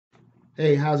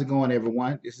Hey, how's it going,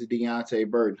 everyone? This is Deonte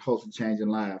Burden, host of Changing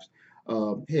Lives.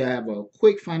 Here I have a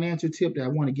quick financial tip that I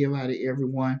want to give out to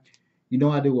everyone. You know,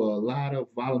 I do a lot of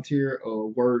volunteer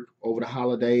work over the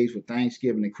holidays with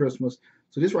Thanksgiving and Christmas.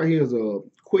 So this right here is a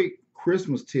quick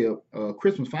Christmas tip,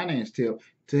 Christmas finance tip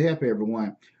to help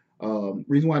everyone.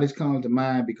 Reason why this comes to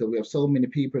mind because we have so many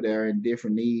people that are in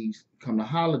different needs come the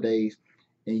holidays,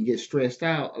 and you get stressed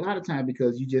out a lot of times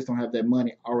because you just don't have that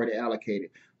money already allocated.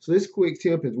 So this quick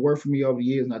tip has worked for me over the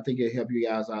years, and I think it'll help you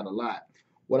guys out a lot.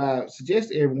 What I suggest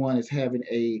to everyone is having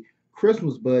a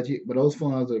Christmas budget, but those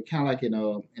funds are kind of like in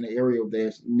an area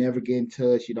that's never getting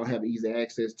touched, you don't have easy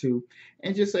access to,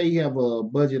 and just say you have a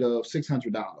budget of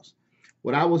 $600.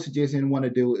 What I would suggest anyone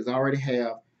to do is already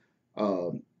have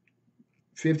um,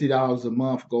 $50 a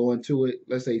month go into it.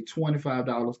 Let's say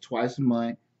 $25 twice a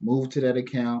month. Move to that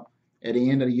account. At the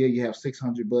end of the year, you have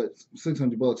 600 bucks.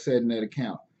 600 bucks set in that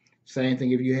account. Same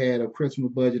thing if you had a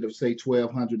Christmas budget of say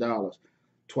 $1,200.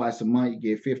 Twice a month,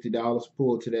 you get $50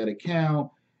 pulled to that account.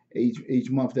 Each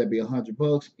month that'd be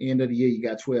 $100. End of the year, you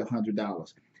got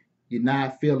 $1,200. You're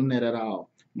not feeling that at all.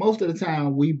 Most of the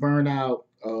time, we burn out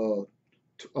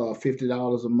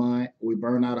 $50 a month. We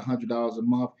burn out $100 a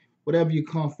month, whatever you're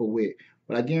comfortable with.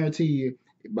 But I guarantee you,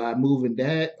 by moving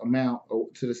that amount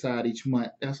to the side each month,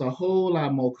 that's a whole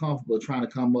lot more comfortable trying to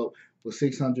come up with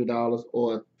 $600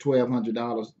 or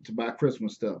 $1,200 to buy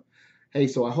Christmas stuff. Hey,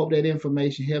 so I hope that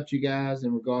information helped you guys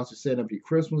in regards to setting up your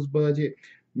Christmas budget.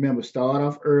 Remember, start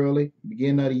off early,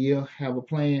 beginning of the year, have a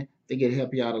plan. I think it'll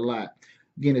help you out a lot.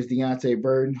 Again, it's Deonte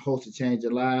Burden, host of Change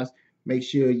Your Lives. Make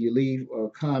sure you leave a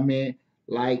comment,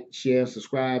 like, share,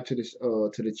 subscribe to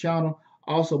the channel.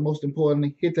 Also, most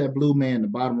importantly, hit that blue man in the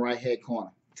bottom right hand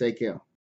corner. Take care.